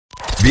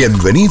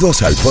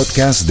Bienvenidos al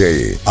podcast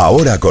de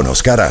Ahora con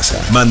Oscar Aza.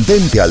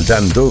 Mantente al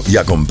tanto y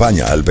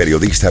acompaña al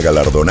periodista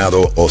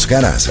galardonado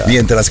Oscar Aza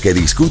mientras que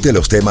discute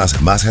los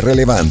temas más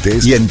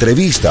relevantes y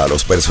entrevista a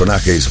los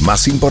personajes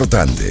más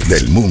importantes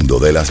del mundo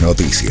de las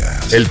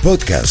noticias. El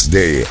podcast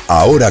de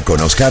Ahora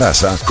con Oscar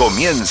Aza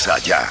comienza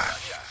ya.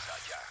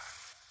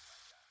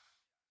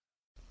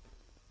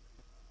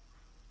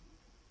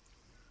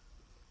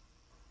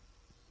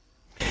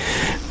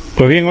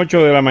 Pues bien,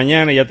 8 de la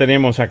mañana ya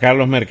tenemos a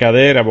Carlos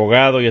Mercader,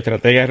 abogado y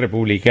estratega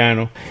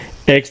republicano,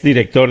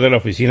 exdirector de la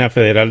Oficina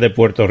Federal de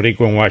Puerto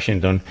Rico en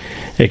Washington.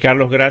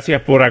 Carlos,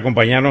 gracias por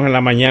acompañarnos en la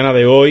mañana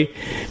de hoy.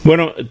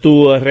 Bueno,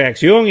 tu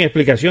reacción y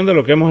explicación de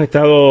lo que hemos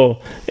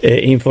estado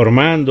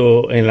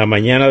informando en la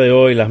mañana de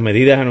hoy, las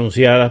medidas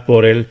anunciadas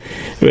por el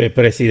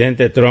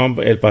presidente Trump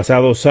el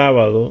pasado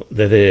sábado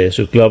desde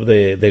su club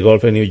de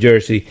golf en New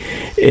Jersey.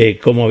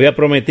 Como había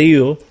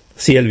prometido,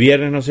 si el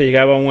viernes no se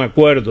llegaba a un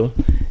acuerdo,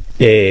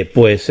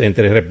 pues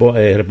entre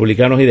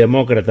republicanos y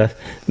demócratas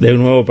de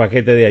un nuevo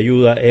paquete de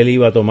ayuda, él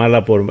iba a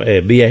tomarla por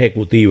vía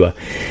ejecutiva.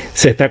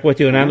 Se está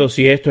cuestionando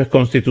si esto es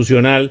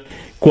constitucional.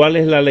 ¿Cuál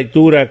es la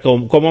lectura?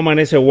 ¿Cómo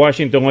amanece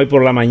Washington hoy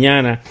por la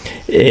mañana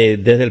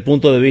desde el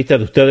punto de vista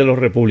de ustedes los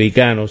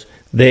republicanos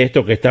de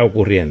esto que está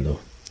ocurriendo?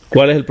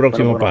 ¿Cuál es el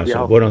próximo paso?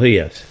 Días, buenos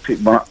días. Sí,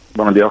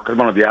 buenos días, Oscar.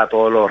 Buenos días a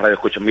todos los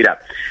radioescuchas. Mira,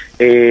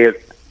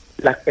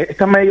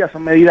 estas medidas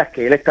son medidas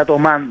que él está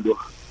tomando,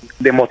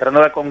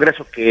 demostrando al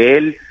Congreso que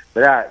él,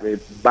 ¿verdad?,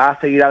 va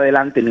a seguir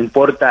adelante, no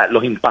importa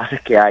los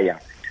impases que haya,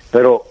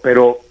 pero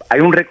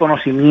hay un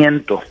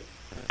reconocimiento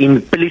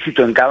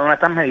implícito en cada una de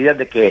estas medidas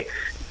de que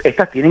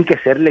estas tienen que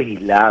ser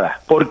legisladas.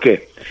 ¿Por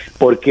qué?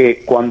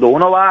 Porque cuando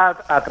uno va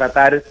a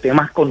tratar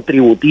temas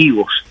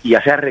contributivos,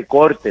 ya sea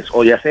recortes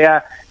o ya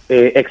sea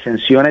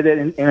exenciones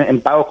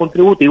en pagos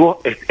contributivos,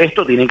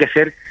 esto tiene que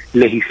ser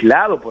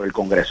legislado por el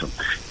Congreso.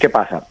 ¿Qué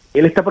pasa?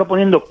 Él está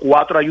proponiendo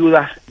 4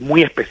 ayudas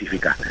muy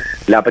específicas.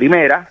 La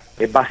primera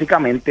es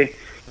básicamente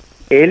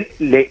él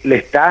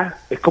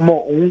es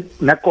como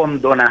una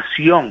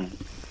condonación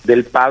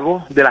del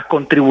pago de las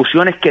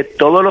contribuciones que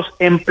todos los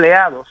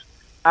empleados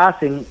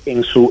hacen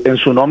en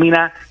su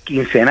nómina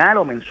quincenal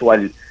o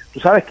mensual. Tú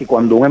sabes que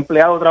cuando un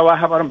empleado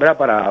trabaja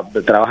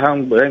trabaja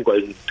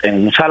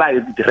en un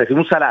salario, recibe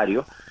un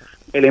salario,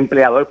 el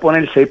empleador pone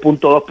el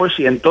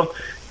 6.2%,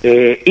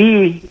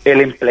 y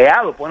el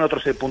empleado pone otro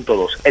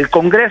 6.2%. El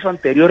Congreso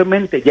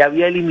anteriormente ya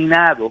había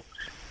eliminado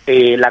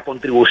la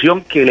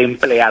contribución que el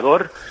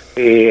empleador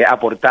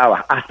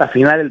aportaba hasta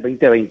final del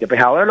 2020.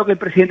 Pues ahora lo que el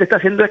presidente está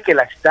haciendo es que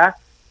la está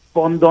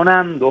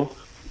condonando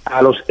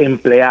a los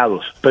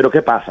empleados. Pero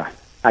 ¿qué pasa?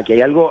 Aquí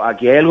hay algo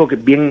que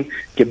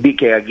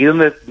aquí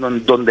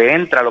donde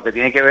entra lo que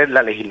tiene que ver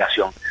la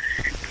legislación.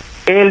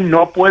 Él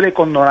no puede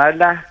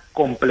condonarla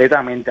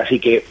completamente, así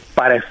que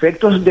para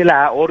efectos de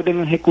la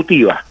orden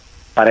ejecutiva,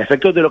 para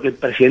efectos de lo que el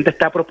presidente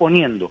está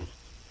proponiendo,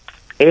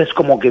 es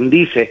como quien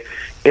dice,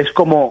 es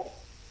como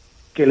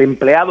que el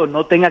empleado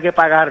no tenga que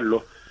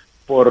pagarlo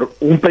por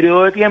un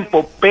periodo de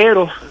tiempo,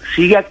 pero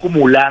sigue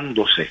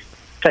acumulándose.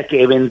 O sea,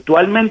 que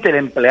eventualmente el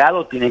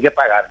empleado tiene que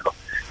pagarlo.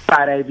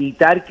 Para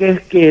evitar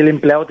que el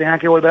empleado tenga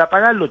que volver a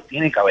pagarlo,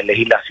 tiene que haber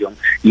legislación.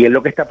 Y él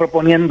lo que está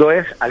proponiendo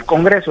al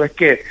Congreso es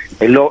que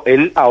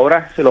él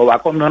ahora se lo va a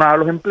condonar a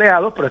los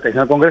empleados, pero está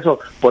diciendo al Congreso,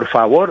 por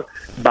favor,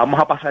 vamos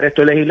a pasar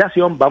esto de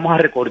legislación, vamos a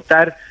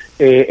recortar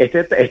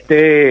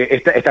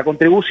esta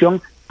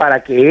contribución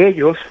para que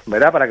ellos,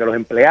 ¿verdad?, para que los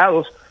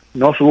empleados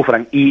no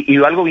sufran. Y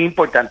algo bien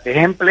importante, es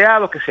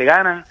empleados que se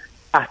ganan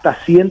hasta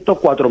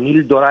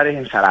 $104,000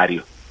 en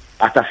salario,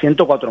 hasta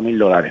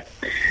 $104,000.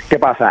 ¿Qué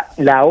pasa?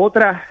 La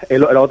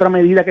otra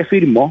medida que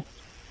firmó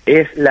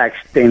es la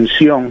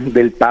extensión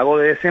del pago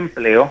de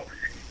desempleo,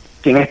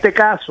 que en este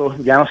caso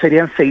ya no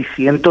serían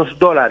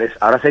 $600,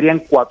 ahora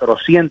serían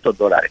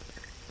 $400.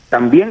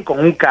 También con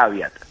un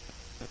caveat,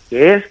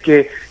 que es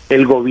que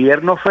el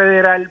gobierno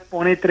federal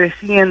pone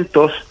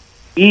 300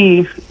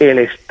 y el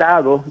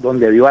estado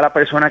donde viva la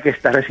persona que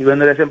está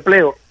recibiendo el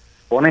desempleo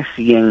pone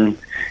 100.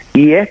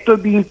 Y esto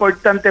es bien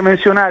importante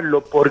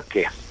mencionarlo. ¿Por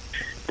qué?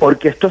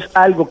 Porque esto es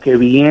algo que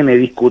viene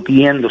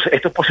discutiéndose.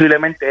 Esto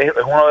posiblemente es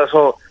uno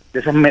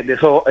de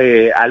esos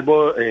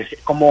árboles,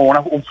 como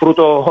un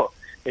fruto,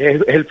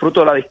 es el fruto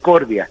de la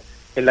discordia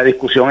en la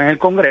discusión en el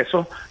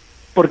Congreso,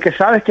 porque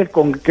sabes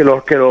que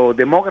los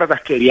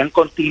demócratas querían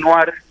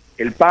continuar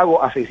el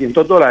pago a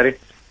 $600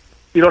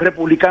 y los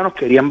republicanos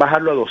querían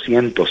bajarlo a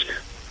 200.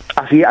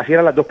 Así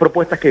eran las dos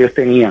propuestas que ellos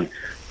tenían.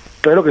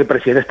 Entonces lo que el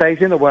presidente está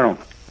diciendo, bueno,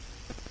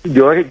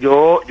 yo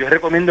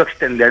recomiendo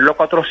extenderlo a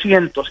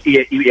 400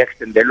 y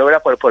extenderlo,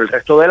 ¿verdad?, por el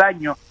resto del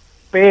año,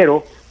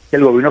 pero que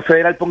el gobierno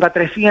federal ponga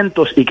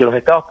 300 y que los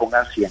estados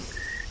pongan 100.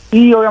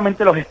 Y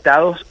obviamente los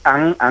estados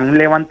han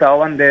levantado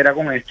bandera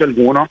con esto,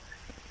 algunos,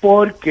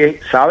 porque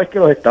sabes que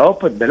los estados,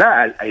 pues,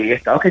 ¿verdad?, hay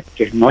estados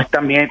que no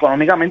están bien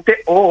económicamente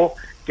o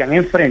que han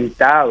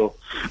enfrentado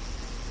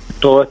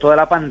todo esto de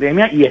la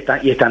pandemia y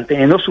están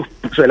teniendo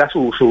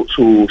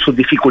sus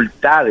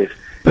dificultades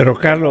Pero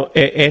Carlos,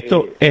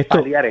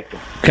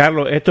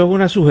 Carlos, esto es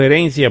una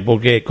sugerencia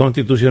porque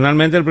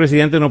constitucionalmente el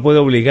presidente no puede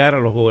obligar a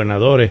los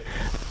gobernadores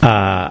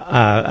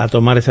a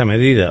tomar esa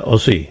medida, ¿o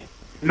sí?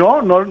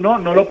 No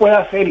lo puede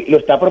hacer, lo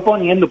está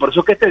proponiendo, por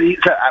eso es que te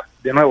digo,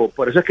 de nuevo,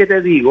 por eso es que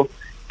te digo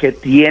que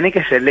tiene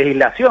que ser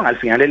legislación. Al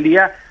final del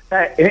día,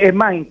 es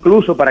más,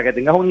 incluso para que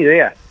tengas una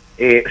idea,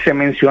 se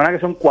menciona que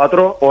son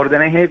 4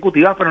 órdenes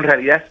ejecutivas, pero en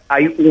realidad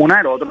hay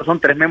una, el otro son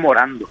 3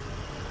 memorandos.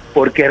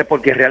 Porque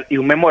y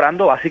un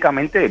memorando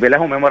básicamente, ¿verdad?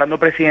 Es un memorando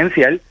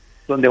presidencial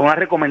donde es una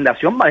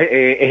recomendación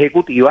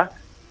ejecutiva,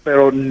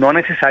 pero no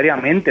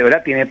necesariamente,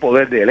 ¿verdad? Tiene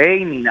poder de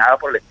ley ni nada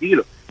por el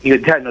estilo, y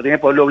no tiene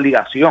poder de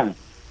obligación.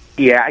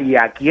 Y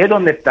aquí es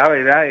donde está,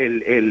 ¿verdad?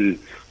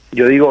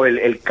 Yo digo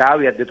el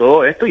caveat de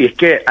todo esto, y es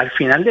que al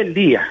final del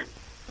día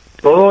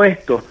todo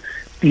esto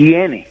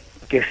tiene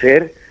que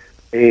ser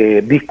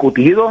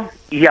discutido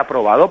y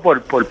aprobado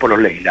por los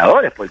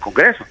legisladores, por el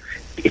Congreso.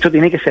 Esto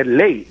tiene que ser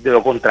ley, de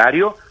lo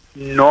contrario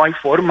no hay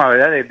forma,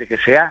 ¿verdad?, de que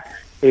sea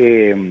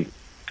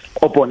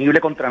oponible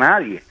contra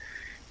nadie.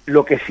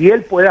 Lo que sí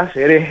él puede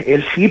hacer es,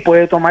 él sí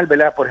puede tomar,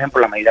 ¿verdad?, por ejemplo,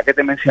 la medida que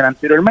te mencioné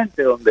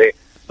anteriormente,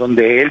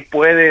 donde él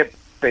puede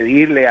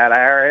pedirle al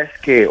IRS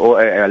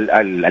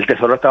al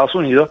Tesoro de Estados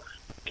Unidos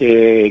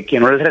que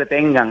no les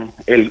retengan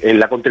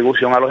la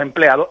contribución a los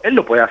empleados. Él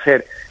lo puede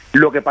hacer.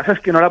 Lo que pasa es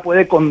que no la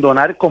puede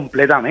condonar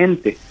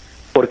completamente,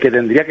 porque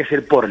tendría que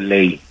ser por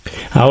ley.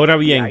 Ahora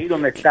bien, ahí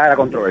donde está la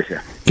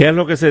controversia. ¿Qué es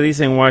lo que se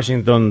dice en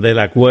Washington del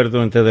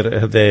acuerdo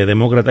entre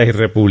demócratas y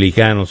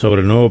republicanos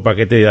sobre el nuevo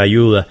paquete de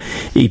ayuda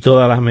y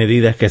todas las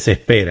medidas que se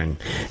esperan?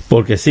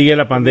 Porque sigue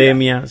la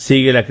pandemia,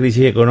 sigue la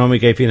crisis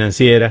económica y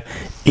financiera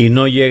y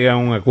no llega a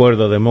un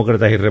acuerdo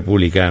demócratas y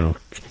republicanos.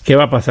 ¿Qué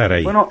va a pasar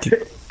ahí? Bueno,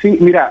 sí,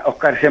 mira,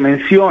 Oscar, se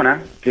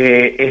menciona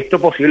que esto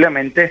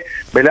posiblemente,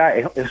 ¿verdad?,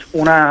 es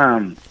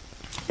una...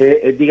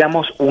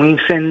 digamos, un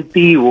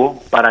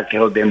incentivo para que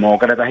los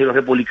demócratas y los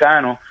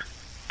republicanos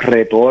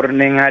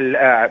retornen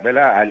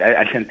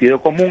al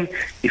sentido común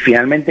y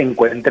finalmente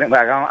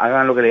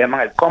hagan lo que le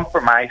llaman el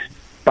compromise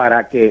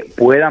para que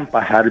puedan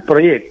pasar el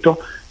proyecto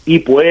y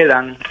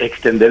puedan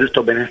extender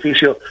estos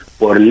beneficios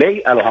por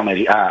ley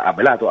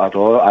a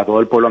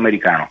todo el pueblo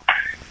americano.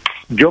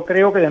 Yo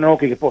creo que de nuevo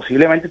que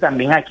posiblemente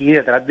también aquí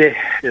detrás de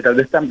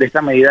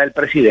esta medida del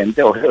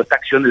presidente o de esta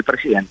acción del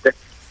presidente,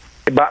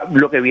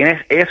 lo que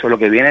viene es eso, lo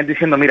que viene es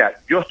diciendo, mira,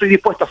 yo estoy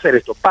dispuesto a hacer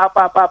esto,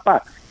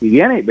 y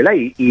viene, ¿verdad?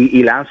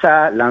 Y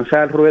lanza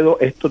al ruedo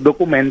estos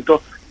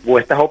documentos o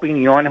estas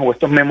opiniones o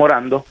estos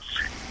memorandos,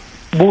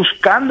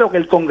 buscando que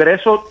el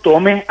Congreso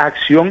tome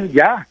acción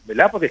ya,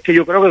 ¿verdad? Porque es que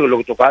yo creo que lo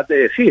que tú acabas de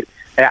decir,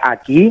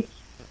 aquí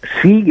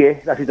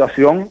sigue la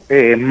situación,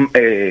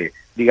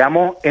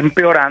 digamos,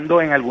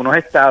 empeorando en algunos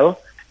estados,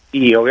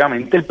 y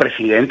obviamente el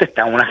presidente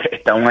está en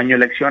un año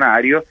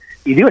eleccionario.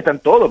 Y digo, están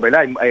todos,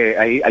 ¿verdad?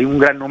 Hay un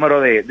gran número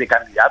de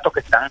candidatos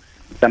que están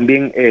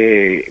también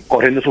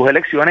corriendo sus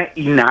elecciones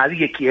y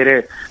nadie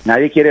quiere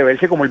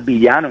verse como el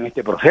villano en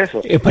este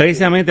proceso.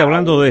 Precisamente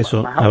hablando de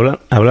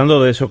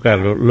eso,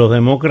 Carlos, los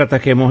demócratas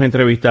que hemos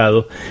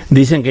entrevistado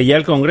dicen que ya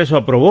el Congreso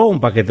aprobó un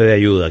paquete de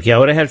ayuda, que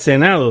ahora es el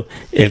Senado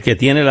el que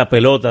tiene la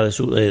pelota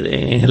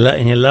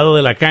en el lado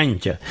de la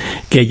cancha,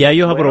 que ya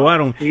ellos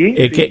aprobaron. Sí.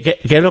 ¿Qué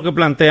es lo que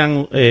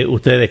plantean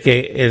ustedes?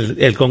 ¿Que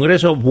el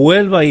Congreso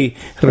vuelva y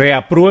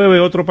reapruebe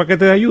otro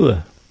paquete de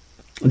ayuda?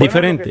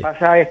 Diferente.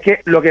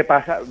 Lo que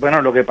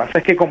pasa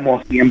es que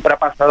como siempre ha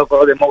pasado con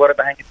los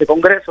demócratas en este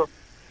Congreso,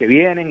 que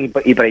vienen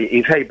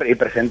y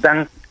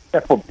presentan,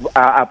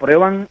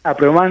 aprueban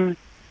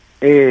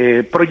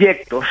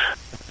proyectos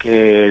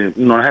que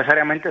no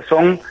necesariamente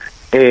son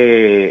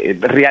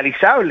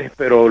realizables,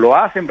 pero lo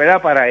hacen,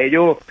 ¿verdad?, para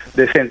ellos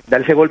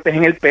darse golpes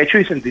en el pecho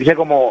y sentirse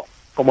como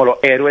los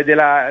héroes de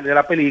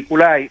la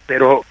película,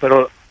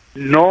 pero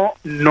no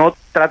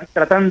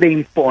tratan de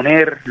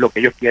imponer lo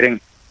que ellos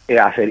quieren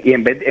hacer, y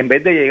en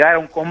vez de llegar a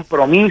un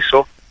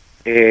compromiso,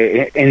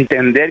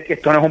 entender que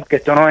esto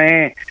no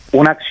es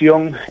una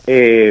acción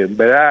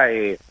verdad,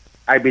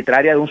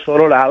 arbitraria de un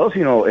solo lado,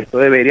 sino esto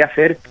debería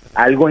ser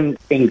algo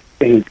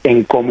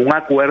en común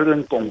acuerdo,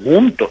 en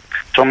conjunto.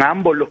 Son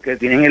ambos los que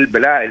tienen el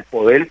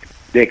poder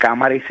de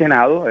Cámara y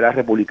Senado, ¿verdad?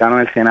 Republicano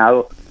en el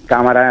Senado,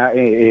 Cámara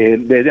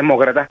de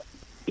Demócratas,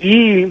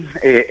 y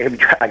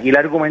aquí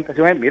la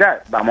argumentación es,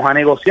 mira, vamos a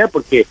negociar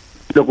porque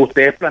lo que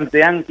ustedes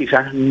plantean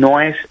quizás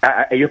no es,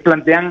 ellos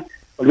plantean,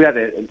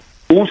 olvídate,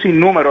 un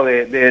sinnúmero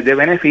de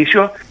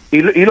beneficios,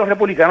 y los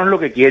republicanos lo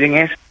que quieren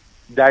es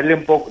darle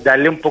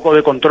un poco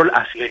de control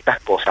a ciertas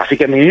cosas. Así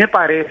que a mí me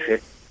parece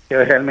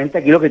que realmente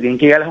aquí lo que tienen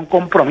que llegar es un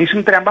compromiso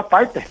entre ambas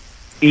partes.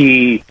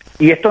 Y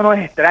esto no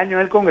es extraño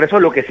en el Congreso,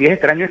 lo que sí es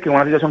extraño es que en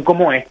una situación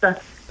como esta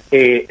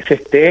se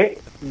esté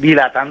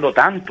dilatando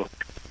tanto,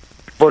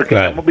 porque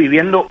estamos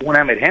viviendo una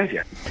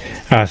emergencia.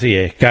 Así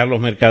es, Carlos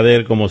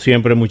Mercader, como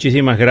siempre,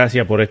 muchísimas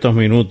gracias por estos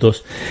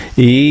minutos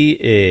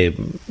y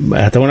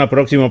hasta una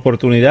próxima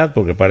oportunidad,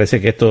 porque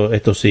parece que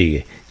esto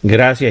sigue.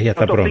 Gracias y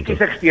hasta pronto.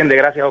 Se extiende.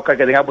 Gracias, Oscar,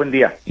 que tengas buen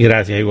día.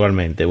 Gracias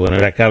igualmente. Bueno,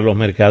 era Carlos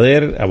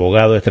Mercader,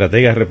 abogado,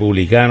 estratega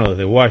republicano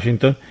desde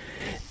Washington,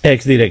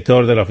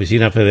 exdirector de la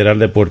Oficina Federal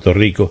de Puerto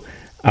Rico,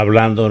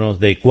 hablándonos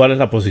de cuál es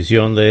la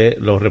posición de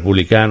los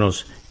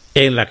republicanos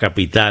en la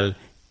capital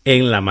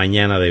en la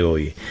mañana de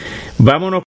hoy. Vámonos